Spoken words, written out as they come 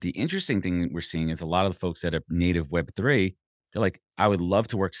The interesting thing that we're seeing is a lot of the folks that are native Web3, they're like, I would love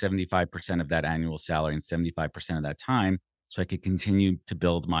to work 75% of that annual salary and 75% of that time so I could continue to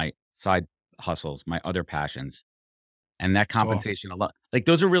build my side hustles, my other passions. And that It's cool. compensation a lot like,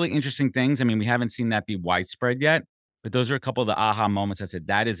 those are really interesting things. I mean, we haven't seen that be widespread yet, but those are a couple of the aha moments I said,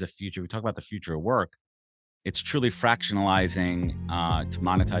 that is the future. We talk about the future of work. It's truly fractionalizing, to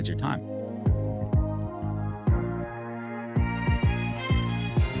monetize your time.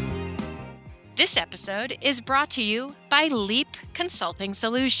 This episode is brought to you by Leap Consulting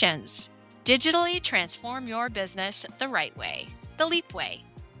Solutions. Digitally transform your business the right way, the Leap way.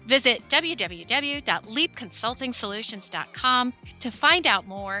 Visit www.leapconsultingsolutions.com to find out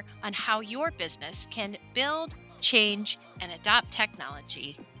more on how your business can build, change, and adopt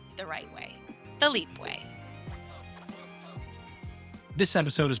technology the right way, the Leap way. This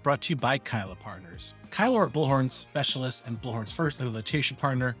episode is brought to you by Kyla Partners. Kyla are Bullhorn's specialists and Bullhorn's first implementation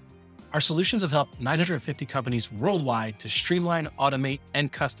partner. Our solutions have helped 950 companies worldwide to streamline, automate,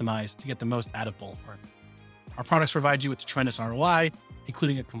 and customize to get the most out of Bullhorn. Our products provide you with tremendous ROI,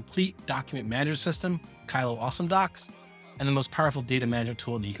 including a complete document management system, Kylo Awesome Docs, and the most powerful data management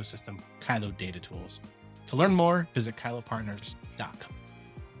tool in the ecosystem, Kylo Data Tools. To learn more, visit kylopartners.com.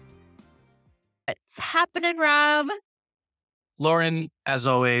 What's happening, Rob? Lauren, as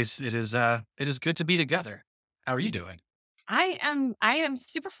always, it is good to be together. How are you doing? I am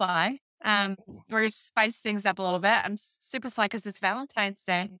super fly. We're gonna spice things up a little bit. I'm super fly because it's Valentine's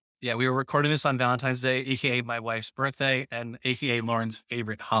Day. Yeah, we were recording this on Valentine's Day, aka my wife's birthday, and aka Lauren's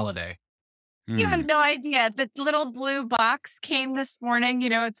favorite holiday. You Hmm. have no idea. The little blue box came this morning. You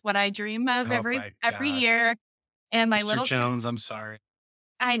know, it's what I dream of Oh every my every God. year. And my Mr. little Jones, I'm sorry.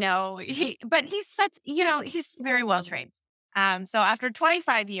 I know but he's such, he's very well trained. So after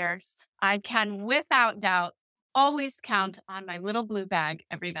 25 years, I can without doubt always count on my little blue bag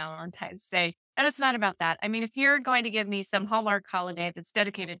every Valentine's Day. And it's not about that. I mean, if you're going to give me some Hallmark holiday that's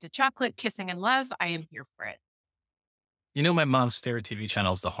dedicated to chocolate, kissing, and love, I am here for it. You know, my mom's favorite TV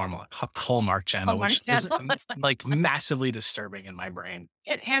channel is the Hallmark channel, Hallmark which is channel. like massively disturbing in my brain.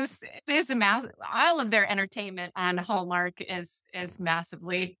 It is a massive. All of their entertainment on Hallmark is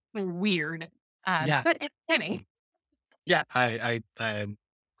massively weird, Yeah. but entertaining. Yeah.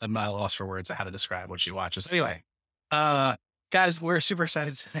 I'm at a loss for words on how to describe what she watches. Anyway, guys, we're super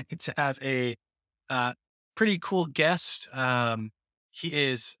excited tonight to have a uh, pretty cool guest. He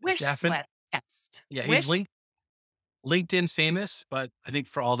is Wish definitely, sweat guest. yeah, he's Wish LinkedIn famous, but I think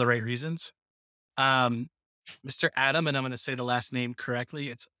for all the right reasons. Um, Mr. Adam, and I'm going to say the last name correctly.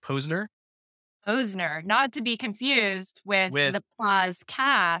 It's Posner Posner, not to be confused with with, the Pause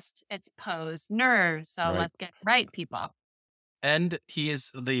cast. It's Posner. So Right. let's get right, people. and he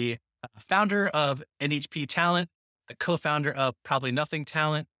is the founder of NHP Talent, the co-founder of Probably Nothing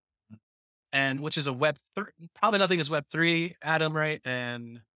Talent, and which is a Probably Nothing is Web3, Adam, right?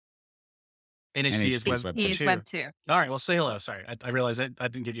 And NHP is NHP is Web Web2. He's 2. Web 2. All right, well, say hello. Sorry, I realized I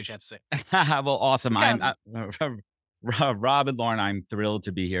didn't give you a chance to say. Well, awesome. I'm Welcome. Rob and Lauren, I'm thrilled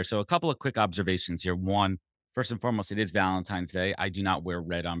to be here. So a couple of quick observations here. One, first and foremost, it is Valentine's Day. I do not wear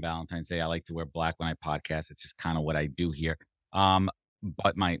red on Valentine's Day. I like to wear black when I podcast. It's just kind of what I do here. Um,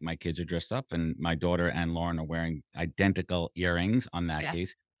 but my kids are dressed up, and my daughter and Lauren are wearing identical earrings on that Yes.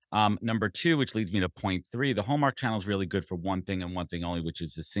 case. Number two, which leads me to point three, the Hallmark Channel is really good for one thing and one thing only, which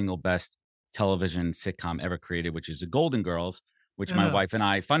is the single best television sitcom ever created, which is The Golden Girls, which my Oh, wife and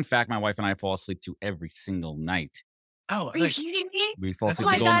I, fun fact, my wife and I fall asleep to every single night. oh, Are you kidding me? We fall that's Oh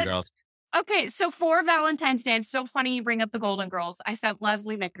asleep to my Golden God. amazing. Girls. Okay, so for Valentine's Day, it's so funny you bring up the Golden Girls. I sent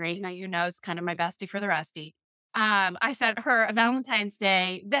Leslie Vickery, now you know, is kind of my bestie for the resty. I sent her a Valentine's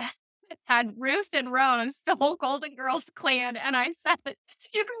Day that had Ruth and Rose, the whole Golden Girls clan, and I said,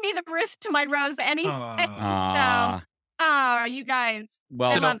 "You can be the Ruth to my Rose any day." Oh, So, Ah, oh, you guys, I well,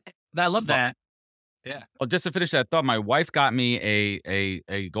 so love it. I love well, that. Yeah. well, just to finish that thought, my wife got me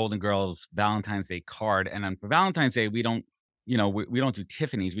a Golden Girls Valentine's Day card, and then for Valentine's Day, we don't, we don't do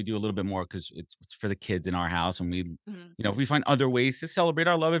Tiffany's. We do a little bit more because it's for the kids in our house, and we, Mhm. if we find other ways to celebrate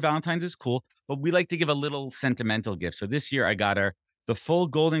our love at Valentine's is cool, but we like to give a little sentimental gift. So this year, I got her the full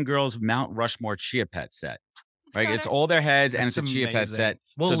Golden Girls Mount Rushmore Chia Pet set. Right? Got It's it. all their heads and That's it's a Chia Pet set. amazing.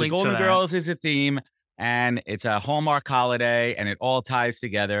 We'll So the link to Golden that. Girls is a theme and it's a Hallmark holiday and it all ties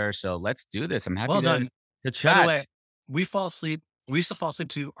together. So let's do this. I'm happy Well to done. By the chat. way, we used to fall asleep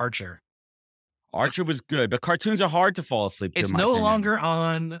to Archer. Archer It's was good, but cartoons are hard to fall asleep to, in it's my no opinion. longer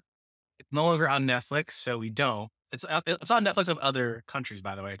on it's no longer on Netflix, so we don't. It's on Netflix of other countries,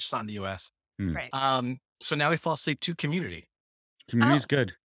 by the way, just not in the US. Hmm. Right. So now we fall asleep to Community. Community's Oh,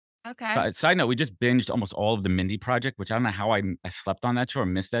 good. Okay. Side note, we just binged almost all of the Mindy Project, which I don't know how I slept on that show or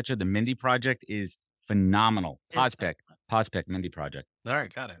missed that show. The Mindy Project is phenomenal. Is that Pod's Pick, Mindy Project. All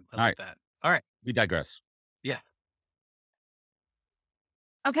right, got it. I All like right, that. All right. we digress. Yeah.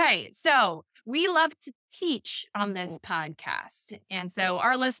 okay? So we love to teach on this podcast, and so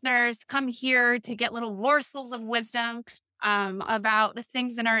our listeners come here to get little morsels of wisdom about the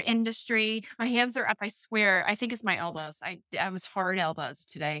things in our industry. My hands are up. I swear. I think it's my elbows. I was hard elbows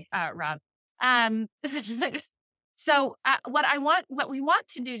today, Rob. Um, So, what we want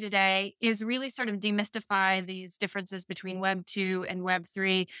to do today is really sort of demystify these differences between Web 2 and Web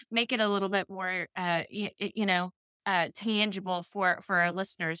 3, make it a little bit more, tangible for our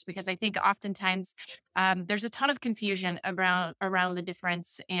listeners, because I think oftentimes there's a ton of confusion around the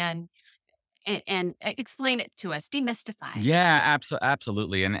difference, and explain it to us, demystify. Yeah,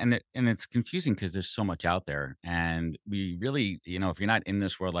 absolutely, and it's confusing because there's so much out there, and we really, if you're not in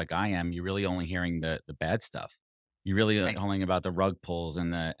this world like I am, you're really only hearing the bad stuff. You're really Right. only about the rug pulls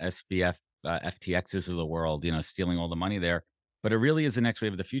and the SBF, FTXs of the world, stealing all the money there. But it really is the next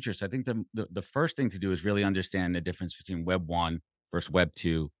wave of the future. So I think the first thing to do is really understand the difference between Web 1 versus Web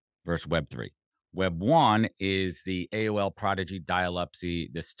 2 versus Web 3. Web 1 is the AOL Prodigy dial-up, the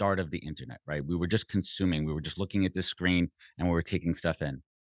start of the internet, right? We were just consuming, we were just looking at the screen and we were taking stuff in.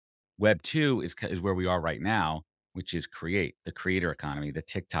 Web 2 is where we are right now, which is the creator economy, the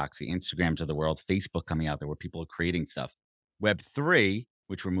TikToks, the Instagrams of the world, Facebook coming out there where people are creating stuff. Web 3,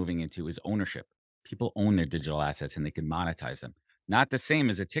 which we're moving into, is ownership. People own their digital assets and they can monetize them. Not the same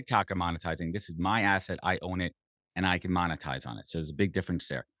as a TikToker monetizing. This is my asset, I own it, and I can monetize on it. So there's a big difference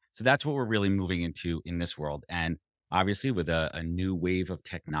there. So that's what we're really moving into in this world. And obviously, with a new wave of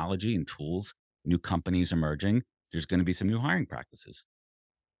technology and tools, new companies emerging, there's going to be some new hiring practices.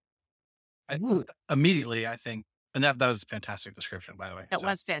 I immediately, I think, and that was a fantastic description, by the way. It So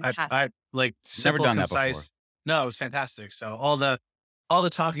was fantastic. I like Never simple, done that before. concise. No, it was fantastic. So all the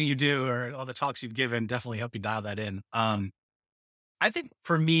talking you do or all the talks you've given definitely help you dial that in. I think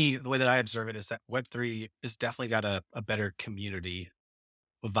for me, the way that I observe it is that Web3 has definitely got a better community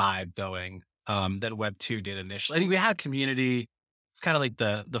vibe going than Web 2 did initially. I think we had community. It's kind of like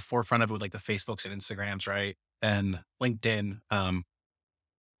the forefront of it with like the Facebooks and Instagrams, right? And LinkedIn.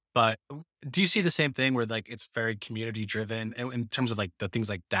 But do you see the same thing where like it's very community driven in terms of like the things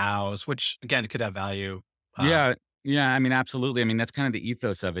like DAOs, which again could have value? Uh, Yeah, yeah, I mean, absolutely. I mean, that's kind of the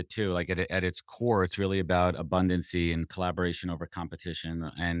ethos of it too. Like at its core, it's really about abundancy and collaboration over competition,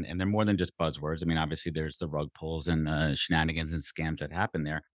 and they're more than just buzzwords. I mean, obviously, there's the rug pulls and the shenanigans and scams that happen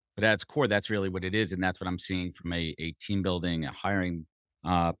there, but at its core, that's really what it is, and that's what I'm seeing from a team building, a hiring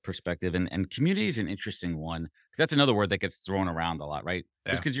perspective, and community is an interesting one because that's another word that gets thrown around a lot, right?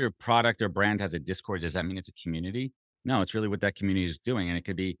 Just yeah, because your product or brand has a Discord, does that mean it's a community? No, it's really what that community is doing, and it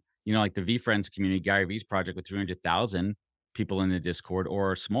could be like the VFriends community, Gary V's project with 300,000 people in the Discord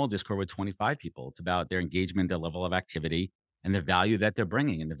or a small Discord with 25 people. It's about their engagement, their level of activity, and the value that they're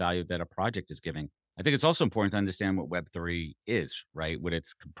bringing and the value that a project is giving. I think it's also important to understand what Web3 is, right? What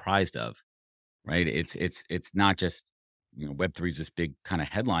it's comprised of, right? It's not just, Web3 is this big kind of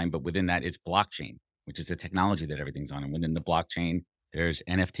headline, but within that it's blockchain, which is the technology that everything's on. And within the blockchain, there's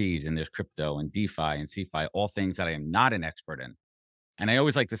NFTs and there's crypto and DeFi and CeFi, all things that I am not an expert in. And I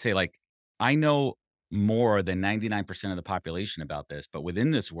always like to say, like, I know more than 99% of the population about this, but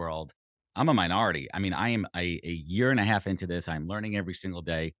within this world, I'm a minority. I mean, I am a year and a half into this. I'm learning every single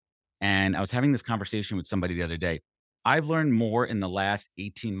day. And I was having this conversation with somebody the other day. I've learned more in the last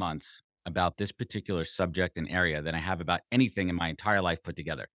 18 months about this particular subject and area than I have about anything in my entire life put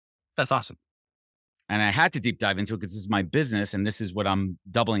together. that's awesome. And I had to deep dive into it because this is my business and this is what I'm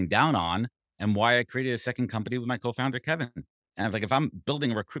doubling down on and why I created a second company with my co-founder, Kevin. And I was like, if I'm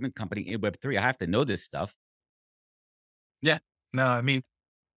building a recruitment company in Web3, I have to know this stuff. Yeah, no, I mean,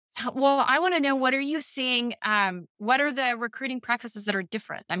 Well, I want to know, what are you seeing? What are the recruiting practices that are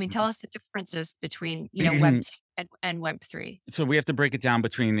different? I mean, tell us the differences between, Web 2 and Web 3. So we have to break it down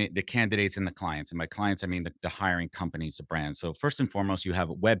between the candidates and the clients. And by clients, I mean the hiring companies, the brands. So first and foremost, you have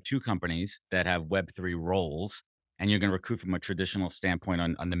Web 2 companies that have Web 3 roles, and you're going to recruit from a traditional standpoint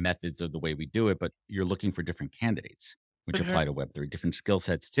on the methods of the way we do it, but you're looking for different candidates, which Mhm. apply to Web 3, different skill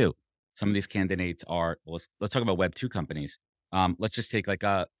sets too. Some of these candidates are, well, let's talk about Web 2 companies. Let's just take like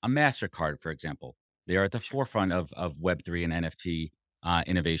a MasterCard, for example. They are at the forefront of Web 3 and NFT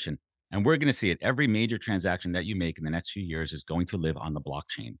innovation. And we're going to see it. Every major transaction that you make in the next few years is going to live on the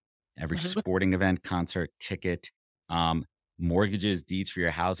blockchain. Every Mhm. sporting event, concert, ticket, um, mortgages, deeds for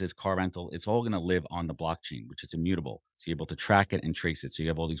your houses, car rental, it's all going to live on the blockchain, which is immutable. So you're able to track it and trace it. So you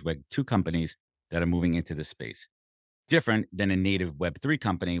have all these Web 2 companies that are moving into this space. different than a native Web3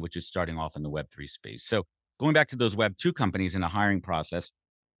 company, which is starting off in the Web3 space. So going back to those Web2 companies in the hiring process,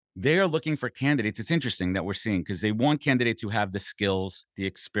 they are looking for candidates. It's interesting that we're seeing because they want candidates who have the skills, the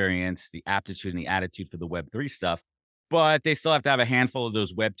experience, the aptitude, and the attitude for the Web3 stuff, but they still have to have a handful of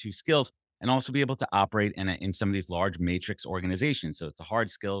those Web2 skills and also be able to operate in some of these large matrix organizations. So it's the hard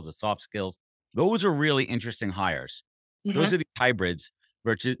skills, the soft skills. Those are really interesting hires. Mhm. Those are the hybrids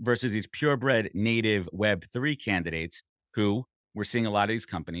versus these purebred native Web3 candidates who we're seeing a lot of these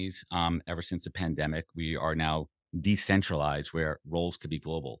companies ever since the pandemic. We are now decentralized where roles could be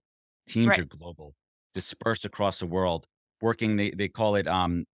global. Teams Right. are global, dispersed across the world, working, they call it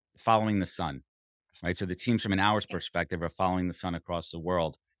following the sun, right? So the teams from an hour's perspective are following the sun across the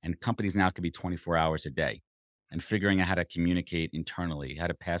world, and companies now could be 24 hours a day and figuring out how to communicate internally, how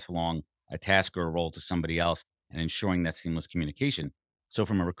to pass along a task or a role to somebody else and ensuring that seamless communication. So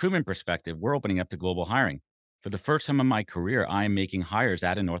from a recruitment perspective, we're opening up to global hiring. For the first time in my career, I am making hires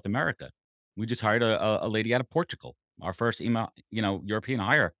out of North America. We just hired a lady out of Portugal, our first email, European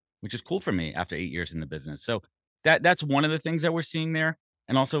hire, which is cool for me after 8 years in the business. So that's one of the things that we're seeing there.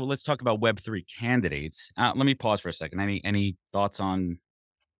 And also, let's talk about Web3 candidates. Let me pause for a second. Any thoughts on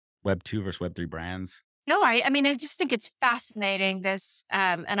Web2 versus Web3 brands? No, I mean, I just think it's fascinating this,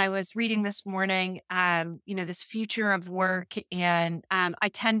 and I was reading this morning, this future of work, and I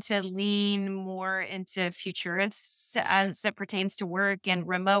tend to lean more into futurists as it pertains to work and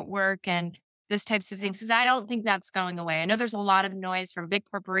remote work and those types of things, because I don't think that's going away. I know there's a lot of noise from big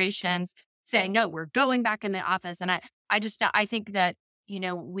corporations saying, no, we're going back in the office. And I think that,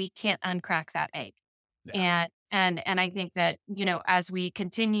 we can't uncrack that egg. Yeah. And I think that, as we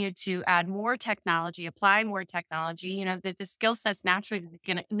continue to add more technology, apply more technology, that the skill set's naturally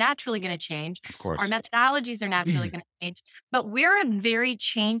gonna change. Of Our course. methodologies are naturally gonna change, but we're a very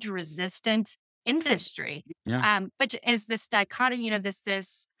change resistant industry. Yeah. But is this dichotomy, it's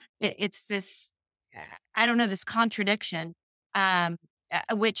this, I don't know, this contradiction. Um,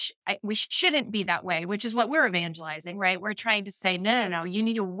 we shouldn't be that way, which is what we're evangelizing, right? We're trying to say, no, no, no, you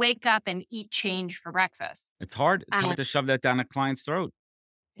need to wake up and eat change for breakfast. It's hard. It's Uh, hard to shove that down a client's throat.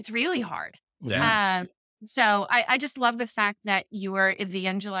 it's really hard. Yeah. Yeah. So I just love the fact that you are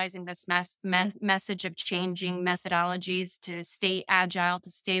evangelizing this message of changing methodologies to stay agile, to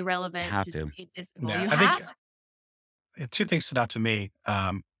stay relevant, Have to to. stay visible. Yeah. You I think have to. two things stood out to me.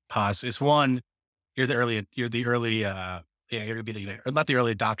 Pause is one, you're gonna be or not the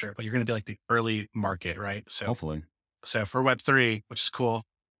early adopter, but you're gonna be like the early market, right? So, Hopefully. so for Web3, which is cool.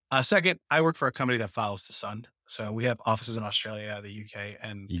 Second, I work for a company that follows the sun. So we have offices in Australia, the UK,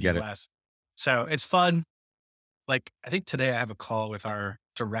 and You the get it. US. So it's fun. Like I think today I have a call with our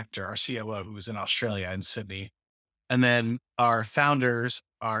director, our COO, who is in Australia in Sydney. And then our founders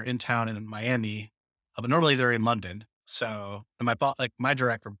are in town in Miami, but normally they're in London. So and my boss, like my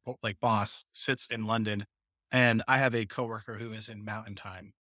direct boss, sits in London, and I have a coworker who is in Mountain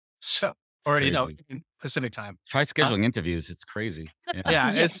Time, so It's or crazy. in Pacific Time. Try Uh, scheduling interviews. It's crazy. Yeah.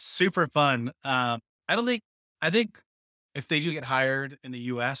 yeah, Yeah. it's super fun. I don't think I think if they do get hired in the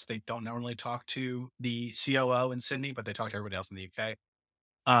US, they don't normally talk to the COO in Sydney, but they talk to everybody else in the UK.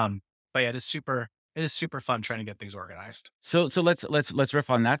 Um, but yeah, it is super fun trying to get things organized. So let's riff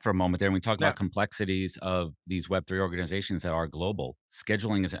on that for a moment there. And we talk Yeah. about complexities of these Web3 organizations that are global.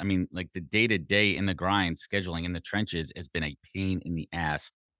 Scheduling is, I mean, like the day-to-day in the grind, scheduling in the trenches has been a pain in the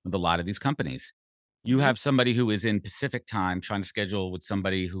ass with a lot of these companies. You Mhm. have somebody who is in Pacific time trying to schedule with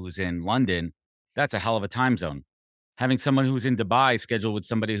somebody who's in London. That's a hell of a time zone. Having someone who's in Dubai schedule with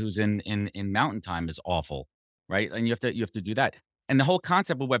somebody who's in Mountain Time is awful, right? And you have to do that. And the whole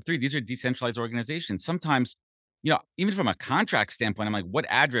concept of Web3, these are decentralized organizations. Sometimes, even from a contract standpoint, I'm like, what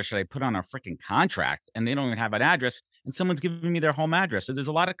address should I put on our freaking contract? And they don't even have an address, and someone's giving me their home address. So there's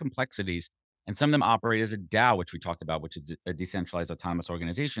a lot of complexities. And some of them operate as a DAO, which we talked about, which is a decentralized autonomous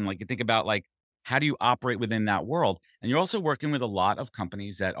organization. Like you think about like how do you operate within that world? And you're also working with a lot of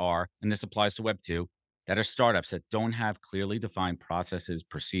companies that are, and this applies to Web2, that are startups that don't have clearly defined processes,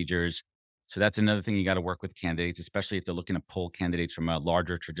 procedures. So that's another thing you got to work with candidates, especially if they're looking to pull candidates from a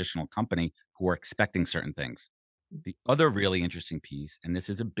larger traditional company who are expecting certain things. The other really interesting piece, and this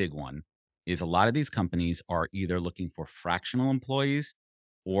is a big one, is a lot of these companies are either looking for fractional employees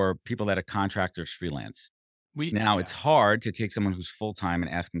or people that are contractors freelance. Now, it's Yeah. hard to take someone who's full time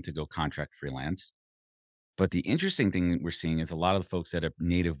and ask them to go contract freelance. But the interesting thing that we're seeing is a lot of the folks that are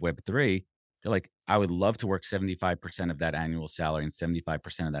native Web3, they're like, I would love to work 75% of that annual salary and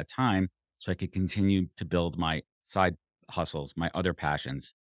 75% of that time so I could continue to build my side hustles, my other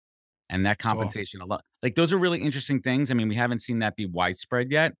passions. And that It's cool. compensation a lot like those are really interesting things. I mean, we haven't seen that be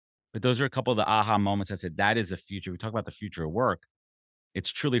widespread yet, But those are a couple of the aha moments. I said that is the future. We talk about the future of work. It's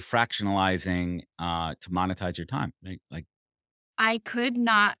truly fractionalizing to monetize your time. Right? Like, I could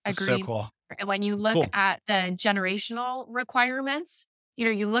not That's so agree cool. more. And when you look cool. at the generational requirements,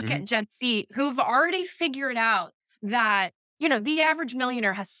 you look Hmm. at Gen Z who've already figured out that, the average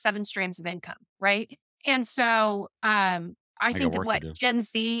millionaire has 7 streams of income, right? And so, I I got think that work to what do. Gen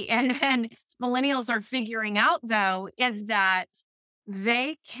Z and millennials are figuring out though is that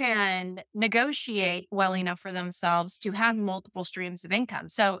they can negotiate well enough for themselves to have multiple streams of income.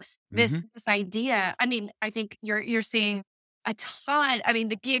 So Hmm. this idea, I mean, I think you're seeing a ton. I mean,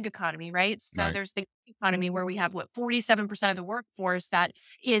 the gig economy, right? So Right. there's the gig economy where we have what 47% of the workforce that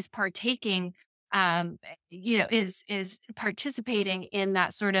is partaking, is participating in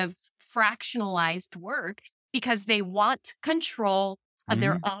that sort of fractionalized work because they want control of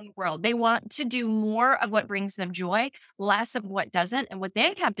their Hmm. own world. They want to do more of what brings them joy, less of what doesn't. And what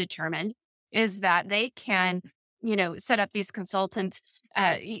they have determined is that they can, set up these consultant,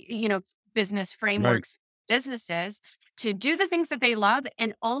 business Right. frameworks, businesses to do the things that they love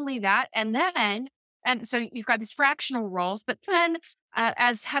and only that. And so you've got these fractional roles, but then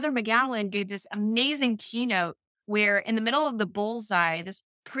as Heather McGowan gave this amazing keynote where in the middle of the bullseye, this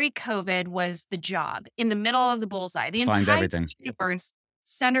pre-COVID was the job in the middle of the bullseye, the Find entire everything. universe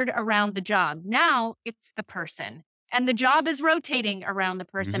centered around the job. Now it's the person. And the job is rotating around the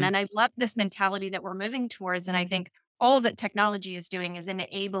person. Hmm. And I love this mentality that we're moving towards. And I think all that technology is doing is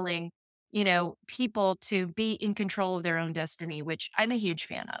enabling people to be in control of their own destiny, which I'm a huge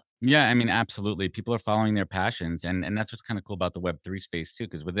fan of. Yeah, I mean, absolutely. People are following their passions, and that's what's kind of cool about the Web3 space too,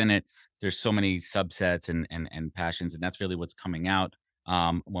 because within it, there's so many subsets and passions, and that's really what's coming out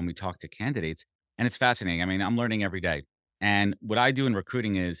when we talk to candidates. And it's fascinating. I mean, I'm learning every day. And what I do in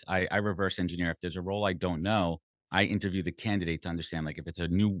recruiting is I reverse engineer. If there's a role I don't know, I interview the candidate to understand, like, if it's a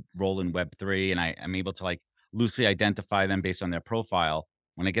new role in Web3, and I'm able to like loosely identify them based on their profile.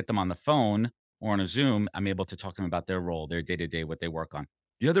 When I get them on the phone or on a Zoom, I'm able to talk to them about their role, their day to day, what they work on.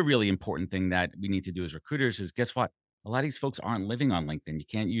 The other really important thing that we need to do as recruiters is, guess what? A lot of these folks aren't living on LinkedIn. You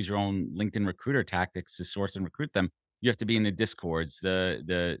can't use your own LinkedIn recruiter tactics to source and recruit them. You have to be in the Discords, the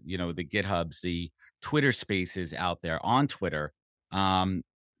GitHubs, the Twitter spaces out there on Twitter, because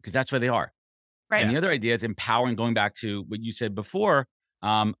that's where they are. And Right. Yeah. the other idea is empowering. Going back to what you said before,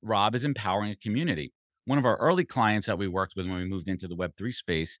 Rob is empowering a community. One of our early clients that we worked with when we moved into the Web3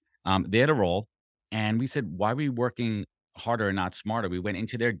 space, they had a role, and we said, "Why are we working harder and not smarter?" We went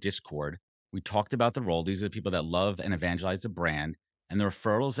into their Discord. We talked about the role. These are the people that love and evangelize the brand, and the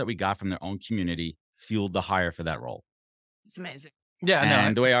referrals that we got from their own community fueled the hire for that role. It's amazing. Yeah. No,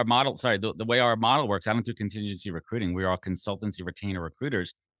 And the way our model, sorry, the way our model works, I don't do contingency recruiting. We are all consultancy retainer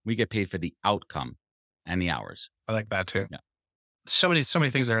recruiters. We get paid for the outcome and the hours. I like that too. Yeah. So many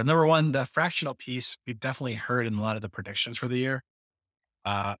things there. Number one, the fractional piece, we've definitely heard in a lot of the predictions for the year.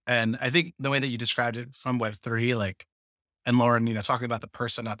 And I think the way that you described it from Web3, like, and Lauren, talking about the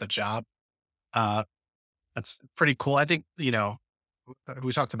person, not the job, uh, that's pretty cool. I think, we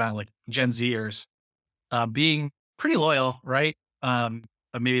talked about like Gen Zers, being pretty loyal, right?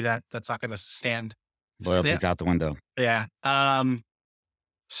 But maybe that's not going to stand. Yeah. Loyalty's out the window. Yeah.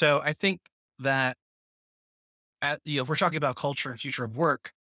 So I think that if we're talking about culture and future of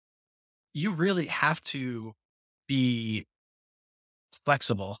work, you really have to be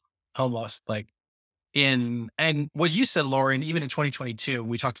flexible, almost like and what you said, Lauren, even in 2022,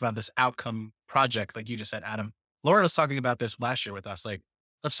 we talked about this outcome project, like you just said, Adam. Lauren was talking about this last year with us. Like,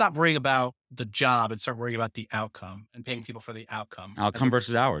 let's stop worrying about the job and start worrying about the outcome and paying people for the outcome. Outcome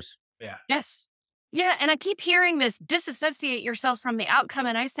versus hours. Yeah. Yes. Yeah. And I keep hearing this disassociate yourself from the outcome.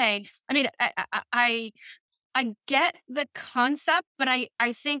 And I say, I mean, I get the concept, but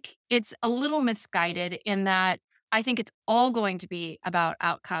I think it's a little misguided in that I think it's all going to be about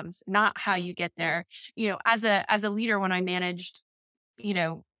outcomes, not how you get there. As a leader, when I managed, you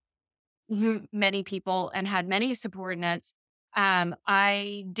know, many people and had many subordinates,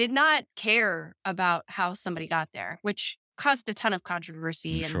 I did not care about how somebody got there, which caused a ton of I'm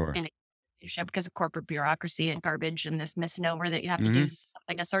controversy sure. in leadership because of corporate bureaucracy and garbage and this misnomer that you have to do Mhm.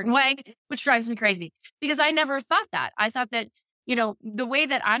 something a certain way, which drives me crazy because I never thought that. I thought that, the way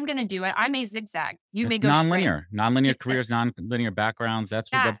that I'm going to do it, I may zigzag. You may It's go straight. nonlinear. Nonlinear It's careers, nonlinear backgrounds. That's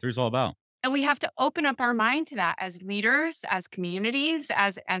what yeah. Web3 is all about. And we have to open up our mind to that as leaders, as communities,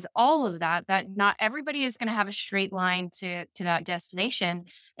 as all of that, that not everybody is going to have a straight line to that destination.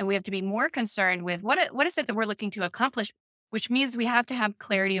 And we have to be more concerned with what is it that we're looking to accomplish, which means we have to have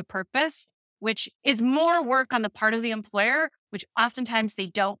clarity of purpose, which is more work on the part of the employer, which oftentimes they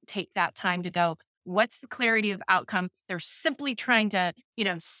don't take that time to go, What's the clarity of outcome? They're simply trying to,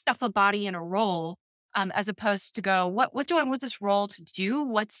 stuff a body in a role, as opposed to go, what do I want this role to do?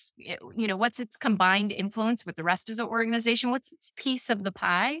 What's its combined influence with the rest of the organization? What's its piece of the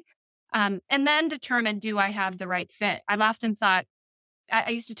pie? And then determine, do I have the right fit? I've often thought,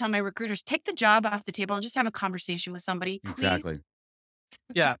 I used to tell my recruiters, take the job off the table and just have a conversation with somebody, Exactly. please.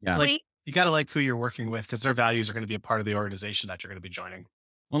 Yeah. Yeah. Like Please. you got to like who you're working with because their values are going to be a part of the organization that you're going to be joining.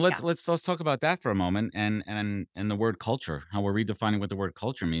 Well, Yeah. let's talk about that for a moment, and the word culture, how we're redefining what the word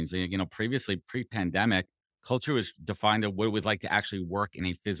culture means. Previously, pre-pandemic, culture was defined of what it was like to actually work in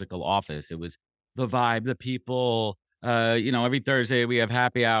a physical office. It was the vibe, the people. Every Thursday we have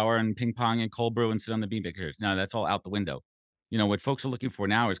happy hour and ping pong and cold brew and sit on the beanbag chairs. No, that's all out the window. What folks are looking for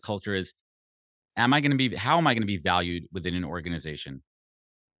now is culture. How am I going to be valued within an organization?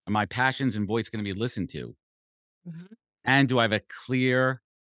 Are my passions and voice going to be listened to? Mhm. And do I have a clear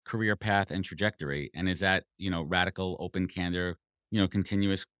career path and trajectory? And is that, radical, open, candor,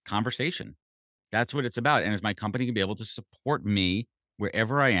 continuous conversation? That's what it's about. And is my company gonna be able to support me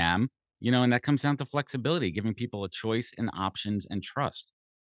wherever I am? And that comes down to flexibility, giving people a choice and options and trust.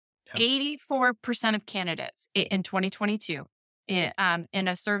 Yep. 84% of candidates in 2022, in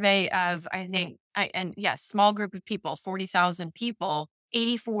a survey of, I think, and yes, small group of people, 40,000 people,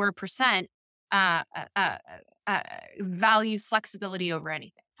 84% uh, uh, uh, uh, value flexibility over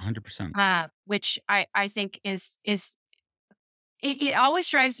anything, 100%. which I think it always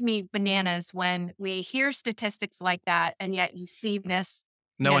drives me bananas when we hear statistics like that, and yet you see this,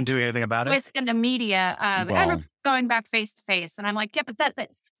 No one doing anything about it. twist in the media of Well, everyone going back face to face, and I'm like, yeah, but that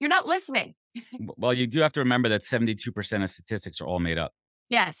you're not listening. well, you do have to remember that 72% of statistics are all made up.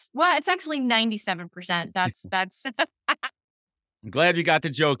 Yes. Well, it's actually 97%. That's I'm glad you got the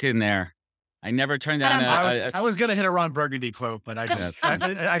joke in there. I never turned But down I'm I was gonna hit a Ron Burgundy quote, but I just Yes.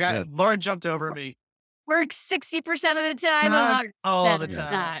 I got Yes. Lauren jumped over me work 60% of the time, Not 100% all the of the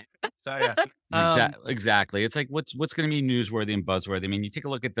time. time. So yeah. Um, Exactly. It's like what's going to be newsworthy and buzzworthy. I mean, you take a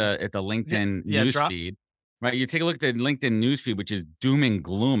look at the LinkedIn yeah, news drop. feed, right? You take a look at the LinkedIn news feed, which is doom and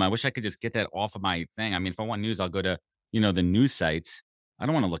gloom. I wish I could just get that off of my thing. I mean, if I want news, I'll go to the news sites. I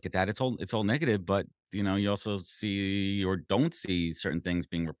don't want to look at that. It's all negative, but you also see or don't see certain things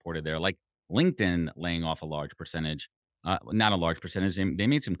being reported there, like LinkedIn laying off a large percentage. Not a large percentage. They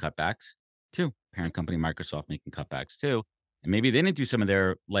made some cutbacks too. Parent company Microsoft making cutbacks too. And maybe they didn't do some of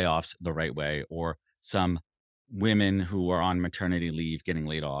their layoffs the right way, or some women who are on maternity leave getting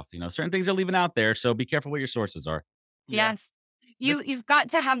laid off. Certain things are leaving out there. So be careful what your sources are. Yeah. Yes. You've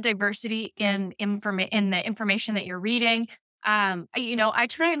got to have diversity in the information that you're reading. I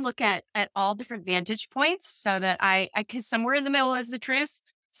try and look at all different vantage points so that I cause somewhere in the middle is the truth.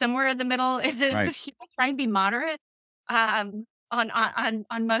 Somewhere in the middle is Right. try and be moderate on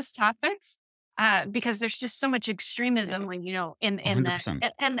most topics. Because there's just so much extremism when, in that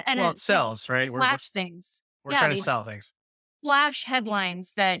 100%. and Well, it it's sells, right? flash things. We're Yeah, trying to these sell things. flash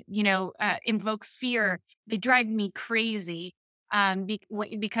headlines that invoke fear. They drive me crazy,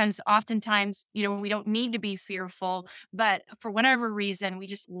 because oftentimes we don't need to be fearful, but for whatever reason we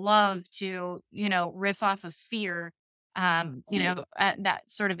just love to riff off of fear, at that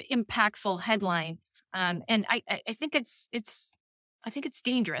sort of impactful headline, and I think it's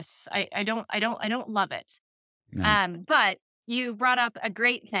dangerous. I don't love it. No. But you brought up a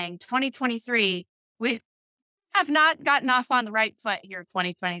great thing. 2023, we have not gotten off on the right foot here.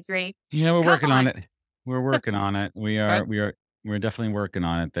 2023. Yeah, we're Come working on on. it. We're working on it. We Okay. are we are we're definitely working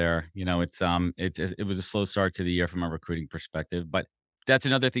on it there. It was a slow start to the year from a recruiting perspective, but that's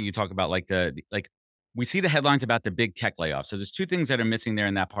another thing you talk about, like we see the headlines about the big tech layoffs. So there's two things that are missing there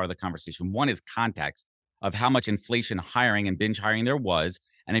in that part of the conversation. One is context of how much inflation hiring and binge hiring there was.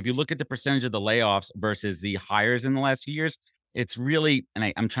 And if you look at the percentage of the layoffs versus the hires in the last few years, it's really,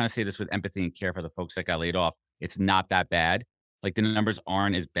 and I'm trying to say this with empathy and care for the folks that got laid off, it's not that bad. Like the numbers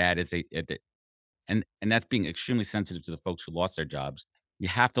aren't as bad as and that's being extremely sensitive to the folks who lost their jobs. You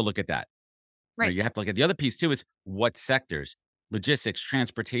have to look at that. Right? Right. You have to look at the other piece too is what sectors, logistics,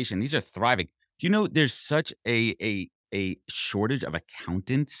 transportation, these are thriving. Do you know there's such a shortage of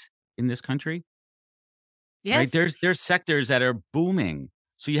accountants in this country? Right? Yes. There's sectors that are booming.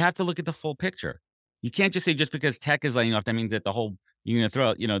 So you have to look at the full picture. You can't just say just because tech is laying off, that means that you're gonna throw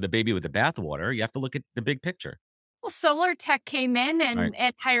out, the baby with the bathwater. You have to look at the big picture. Well, solar tech came in Right.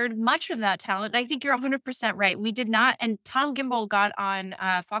 and hired much of that talent. I think you're 100% right. We did not. And Tom Gimbel got on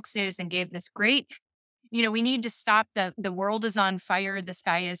Fox News and gave this great, we need to stop the world is on fire, the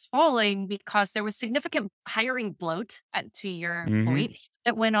sky is falling, because there was significant hiring bloat, to your Hmm. point,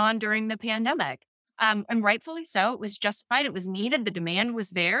 that went on during the pandemic. And rightfully so. It was justified. It was needed. The demand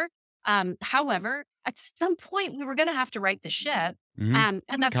was there. However, at some point we were going to have to right the ship. Hmm. And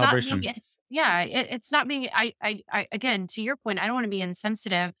that's not being, Calibration. it's not being, again, to your point, I don't want to be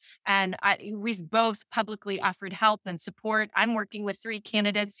insensitive. And we've both publicly offered help and support. I'm working with 3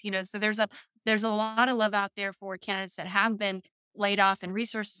 candidates, so there's a lot of love out there for candidates that have been laid off and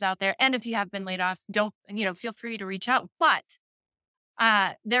resources out there. And if you have been laid off, don't, feel free to reach out. But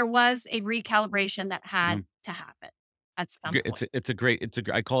there was a recalibration that had to happen at some point.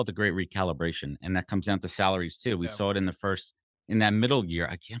 I call it the great recalibration, and that comes down to salaries too. We Yeah. saw it in that middle year.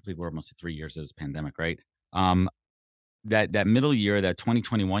 I can't believe we're almost at 3 years of this pandemic, right? Um, that middle year, that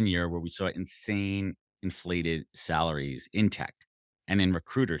 2021 year, where we saw insane inflated salaries in tech and in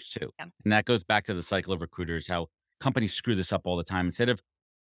recruiters too, Yeah. and that goes back to the cycle of recruiters. How companies screw this up all the time.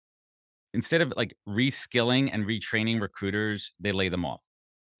 Instead of like reskilling and retraining recruiters, they lay them off.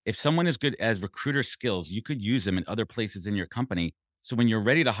 If someone is good as recruiter skills, you could use them in other places in your company. So when you're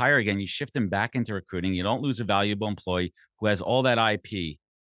ready to hire again, you shift them back into recruiting. You don't lose a valuable employee who has all that IP,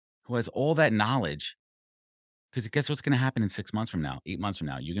 who has all that knowledge. Because guess what's going to happen in 6 months from now, 8 months from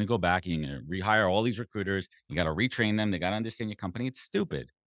now? You're going to go back and you're going to rehire all these recruiters. You got to retrain them. They got to understand your company. It's stupid.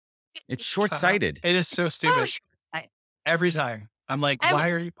 It's short sighted. It is so So stupid short-sighted. every time. I'm like, Every, why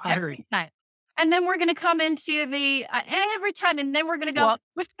are you hiring? every time. And then we're going to come into the every time, and then we're going to go Well,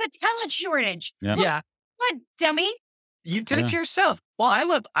 with the talent shortage. Yeah. yeah, What, dummy? you did it Yeah. to yourself. Well,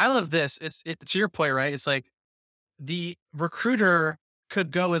 I love this. It's your point, right? It's like the recruiter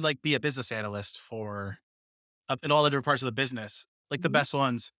could go and like be a business analyst for in all the different parts of the business, like the Mhm. best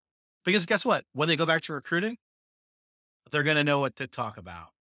ones. Because guess what? When they go back to recruiting, they're gonna know what to talk about.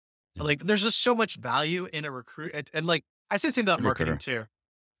 Yeah. Like, there's just so much value in a recruit, and like I say the same about marketing Recruiter. too.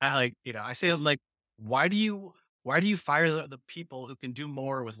 I like, I say like, why do you fire the people who can do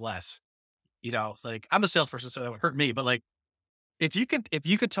more with less? Like I'm a salesperson, so that would hurt me. But like, if you could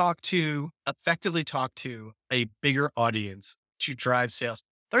effectively talk to a bigger audience to drive sales,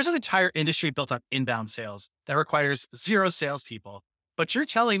 there's an entire industry built on inbound sales that requires zero salespeople. But you're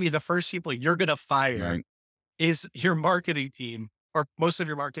telling me the first people you're gonna fire Right. is your marketing team or most of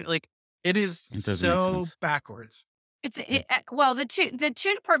your marketing. Like it is It doesn't make so sense. backwards. Well, the two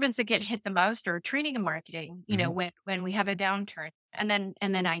departments that get hit the most are training and marketing. Mhm. When we have a downturn, and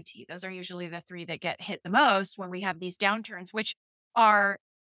then IT. Those are usually the three that get hit the most when we have these downturns, which are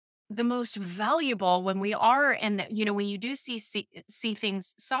the most valuable when we are in the, when you do see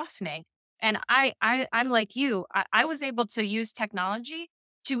things softening. And I'm like you. I was able to use technology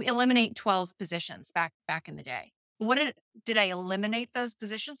to eliminate 12 positions back in the day. What did I eliminate those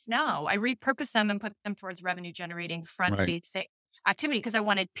positions? No, I repurposed them and put them towards revenue generating front Right. facing activity because I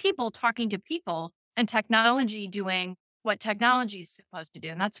wanted people talking to people and technology doing what technology is supposed to do.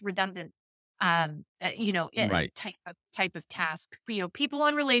 And that's redundant Right. type of task. People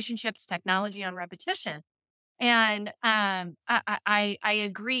on relationships, technology on repetition. And I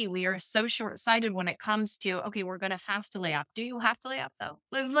agree. We are so short sighted when it comes to, okay, we're going to have to lay off. Do you have to lay off though?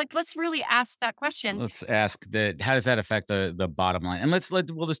 Like, let's really ask that question. Let's ask that. How does that affect the bottom line? And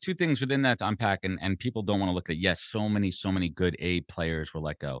well, there's two things within that to unpack, and people don't want to look at. Yes, so many good A players were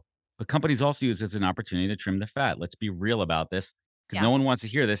let go, but companies also use this as an opportunity to trim the fat. Let's be real about this, because Yeah. no one wants to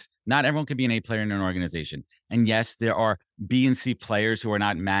hear this. Not everyone can be an A player in an organization, and yes, there are B and C players who are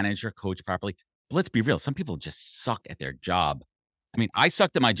not managed or coached properly. But let's be real. Some people just suck at their job. I mean, I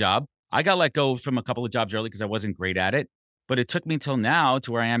sucked at my job. I got let go from a couple of jobs early because I wasn't great at it. But it took me till now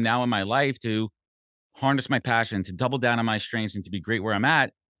to where I am now in my life to harness my passion, to double down on my strengths and to be great where I'm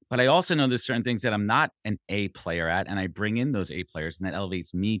at. But I also know there's certain things that I'm not an A player at, and I bring in those A players, and that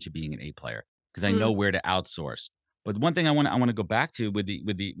elevates me to being an A player because I know Mm, where to outsource. But one thing I want to go back to with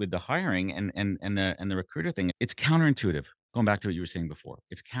the hiring and the recruiter thing, it's counterintuitive. Going back to what you were saying before,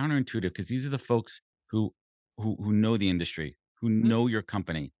 it's counterintuitive because these are the folks who who know the industry, who mm, know your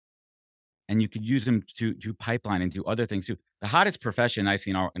company, and you could use them to pipeline and do other things too. The hottest profession I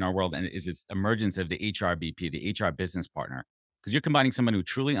see in our world and is this emergence of the HRBP, the HR business partner, because you're combining someone who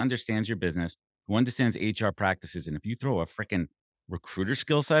truly understands your business, who understands HR practices, and if you throw a freaking recruiter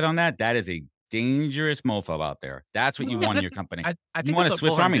skill set on that, that is a dangerous mofo out there. That's what you want in your company. I You think want that's a what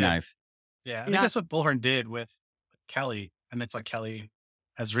Swiss Bullhorn Army did. knife. Yeah, I think yeah. that's what Bullhorn did with Kelly, and that's why Kelly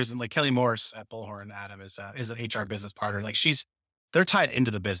has risen. Like Kelly Morse at Bullhorn, Adam is an HR business partner. Like they're tied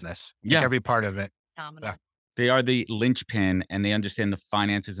into the business, like Yeah, every part of it. Yeah. Phenomenal. they are the linchpin and they understand the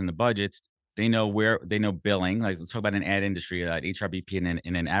finances and the budgets. They know billing. Like let's talk about an ad industry, HRBP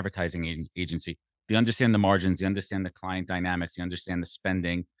in an advertising agency. They understand the margins, they understand the client dynamics, they understand the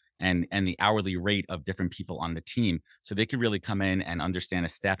spending and the hourly rate of different people on the team. So they could really come in and understand a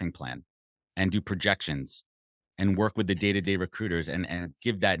staffing plan and do projections and work with the Yes. day-to-day recruiters and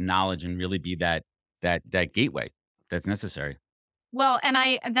give that knowledge and really be that gateway that's necessary. Well,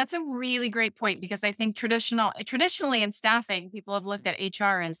 and that's a really great point because I think traditionally in staffing, people have looked at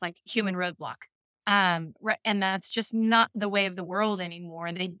HR as like human roadblock. And that's just not the way of the world anymore.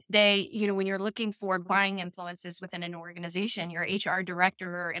 When you're looking for buying influences within an organization, your HR director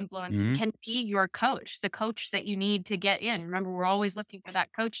or influencer Mhm, can be your coach, the coach that you need to get in. Remember, we're always looking for that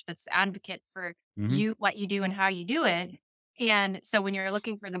coach that's the advocate for mhm. you, what you do and how you do it. And so when you're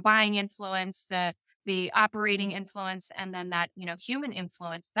looking for the buying influence, the operating influence and then that human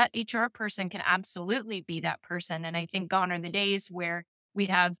influence, that HR person can absolutely be that person. And I think gone are the days where we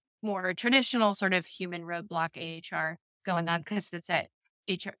have more traditional sort of human roadblock AHR going on because it's a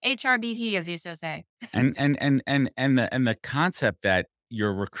HRBP, as you so say. And the concept that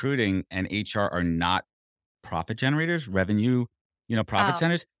you're recruiting and HR are not profit generators, revenue, profit Oh,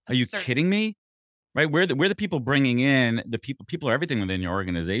 centers. Are you absurd. kidding me? Right? We're the people bringing in the people are everything within your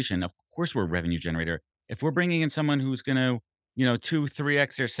organization. Of course, we're a revenue generator. If we're bringing in someone who's gonna, 2,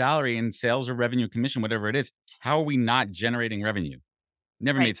 3x their salary in sales or revenue commission, whatever it is, how are we not generating revenue?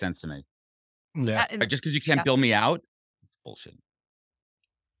 Never Right. made sense to me. Yeah. Right, just because you can't Yeah. bill me out, it's bullshit.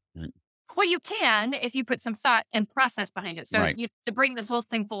 Right. Well, you can if you put some thought and process behind it. So Right. to bring this whole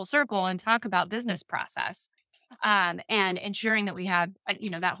thing full circle and talk about business process, and ensuring that we have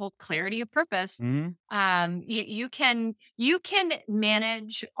that whole clarity of purpose. Mhm. You can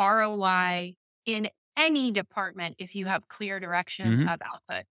manage ROI in any department if you have clear direction Mhm. of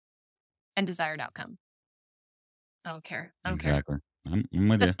output and desired outcome. I don't care. I don't care. Exactly. I'm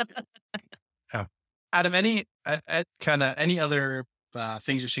with you. Yeah. Adam, any kind of any other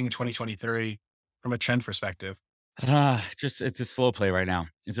things you're seeing in 2023 from a trend perspective? Just it's a slow play right now.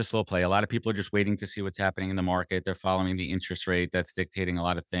 It's a slow play. A lot of people are just waiting to see what's happening in the market. They're following the interest rate that's dictating a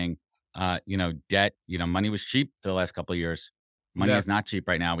lot of thing. Debt. Money was cheap for the last couple of years. Money Yeah. is not cheap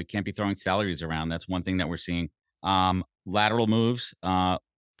right now. We can't be throwing salaries around. That's one thing that we're seeing. Lateral moves.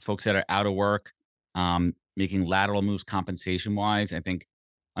 Folks that are out of work, making lateral moves compensation wise. I think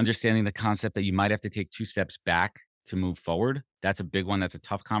understanding the concept that you might have to take 2 steps back to move forward. That's a big one. That's a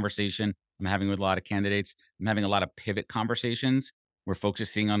tough conversation I'm having with a lot of candidates. I'm having a lot of pivot conversations where folks are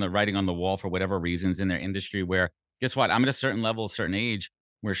seeing on the writing on the wall for whatever reasons in their industry where guess what? I'm at a certain level, a certain age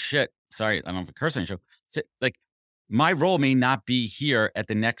where shit, sorry, I don't know if a curse on your show. Like my role may not be here at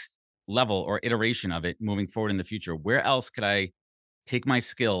the next level or iteration of it moving forward in the future. Where else could I take my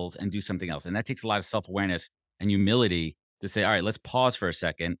skills and do something else? And that takes a lot of self-awareness and humility to say, all right, let's pause for a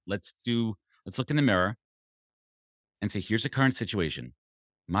second. Let's look in the mirror and say, here's the current situation.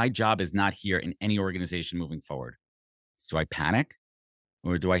 My job is not here in any organization moving forward. Do I panic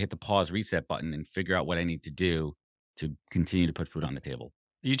or do I hit the pause reset button and figure out what I need to do to continue to put food on the table?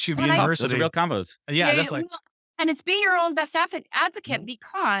 YouTube Well, It's tough. Those are University. real combos. Yeah, yeah, definitely. well, and it's be your own best advocate Mhm.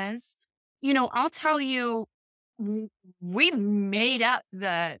 because I'll tell you, w- we made up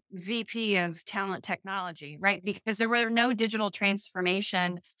the VP of talent technology, right? Because there were no digital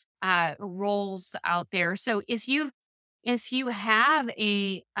transformation roles out there. So if you have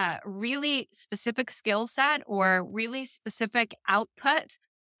a really specific skill set or really specific output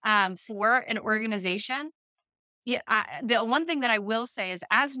for an organization, yeah, the one thing that I will say is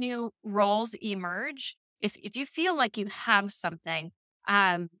as new roles emerge, if you feel like you have something,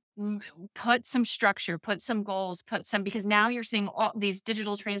 um, m- put some structure, put some goals, put some because now you're seeing all these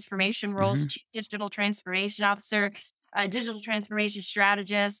digital transformation roles, Mhm. chief digital transformation officer, digital transformation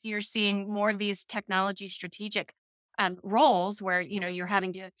strategist. You're seeing more of these technology strategic roles where you have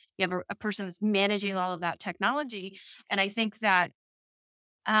a person that's managing all of that technology, and I think that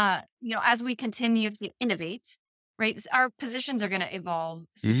as we continue to innovate, right, our positions are going to evolve.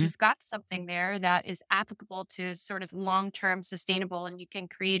 So if Mhm. you've got something there that is applicable to sort of long term sustainable and you can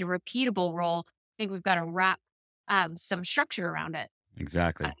create a repeatable role, I think we've got to wrap some structure around it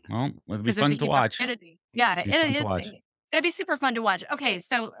Exactly. Well, it'll be because there's a fun to huge watch. opportunity. Yeah, It'll be fun to it's watch. it'd be super fun to watch. Okay,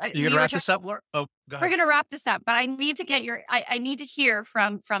 so You gonna we were wrap talking. this up, Laura? Oh, go We're ahead. going to wrap this up, but I need to get I need to hear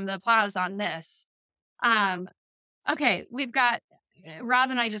from the applause on this. Um, Okay, we've got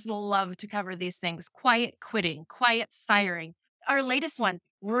Rob and I just love to cover these things. Quiet quitting, quiet firing. Our latest one,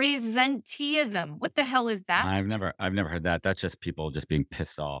 resenteeism. What the hell is that? I've never heard that. That's just people just being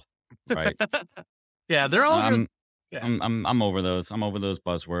pissed off, right? Yeah, they're all Sure. really. I'm Yeah, I'm over those. I'm over those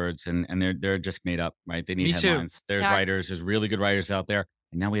buzzwords and they're just made up, right? They need me too. headlines. There's Yeah. writers, there's really good writers out there.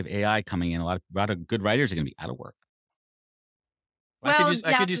 And now we have AI coming in. A lot of good writers are gonna be out of work. I could Well, use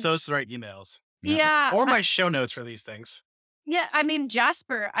I yeah, could use those to write emails Yeah. yeah. or my show notes for these things. Yeah, I mean,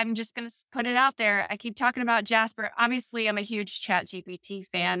 Jasper, I'm just going to put it out there. I keep talking about Jasper. Obviously, I'm a huge Chat GPT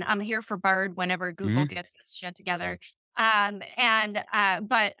fan. I'm here for Bard whenever Google Mhm. gets this shit together.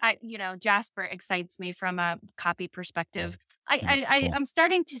 But Jasper excites me from a copy perspective. Yeah, it's cool. I'm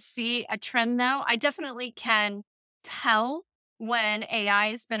starting to see a trend though. I definitely can tell when AI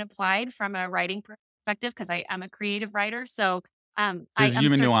has been applied from a writing perspective because I am a creative writer. So There's I'm human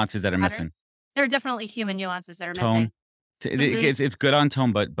certain nuances that are patterns. missing. There are definitely human nuances that are missing. Tone. Mhm. It's good on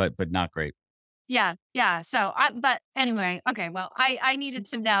tone, but not great. Yeah, yeah. But anyway, okay. Well, I needed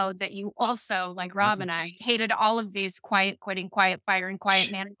to know that you also, like Rob and I, hated all of these quiet quitting, quiet firing,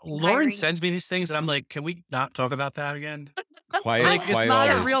 quiet managing, Lauren hiring. sends me these things, and I'm like, can we not talk about that again? Quiet, Like, it's quiet not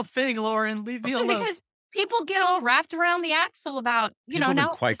a always. real thing, Lauren. Leave me alone. Because people get all wrapped around the axle about, People have been now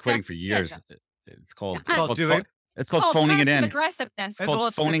quiet quitting for years. absenteeism. It's Called called doing. it's called Called phoning it passive in. aggressiveness. It's called Well,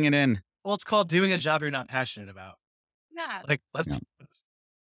 it's phoning it in. Well, it's called doing a job you're not passionate about. Yeah, Like, let's Yeah. be honest.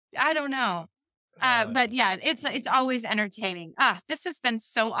 I don't know. But yeah, it's always entertaining. This has been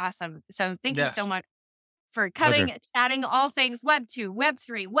so awesome. So thank you so Yes. much for Pleasure. coming, chatting all things Web 2, Web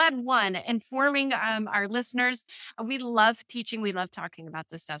 3, Web 1, informing our listeners. We love teaching. We love talking about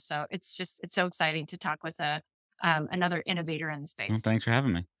this stuff. So it's so exciting to talk with another innovator in the Well, space. thanks for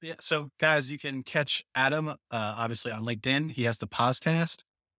having me. Yeah. So, guys, you can catch Adam, obviously on LinkedIn. He has the podcast,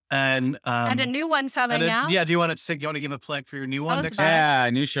 and And a new one coming out. yeah. Do you want to give a plug for your new one us next about time? it. Yeah,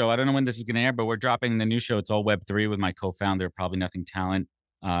 new show. I don't know when this is going to air, but we're dropping the new show. It's all Web3 with my co-founder, Probably Nothing Talent,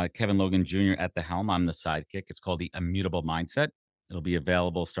 Kevin Logan Jr. at the helm. I'm the sidekick. It's called The Immutable Mindset. It'll be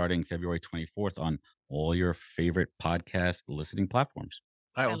available starting February 24th on all your favorite podcast listening platforms.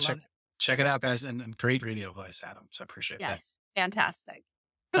 All right. I Well, love it. check it out, guys, and great radio voice, Adam. So I appreciate Yes, fantastic.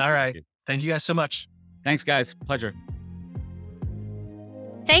 that. All right. Thank you. Thank you guys so much. Thanks, guys. Pleasure.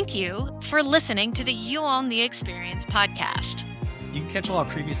 Thank you for listening to the You Own the Experience podcast. You can catch all our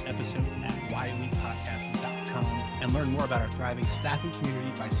previous episodes at whyelitepodcast.com and learn more about our thriving staffing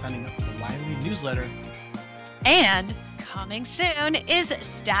community by signing up for the Why Elite newsletter. And coming soon is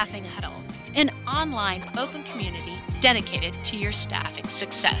Staffing Huddle, an online open community dedicated to your staffing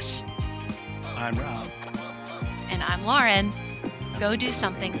success. I'm Rob. And I'm Lauren. Go do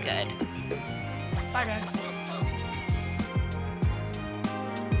something good. Bye, guys.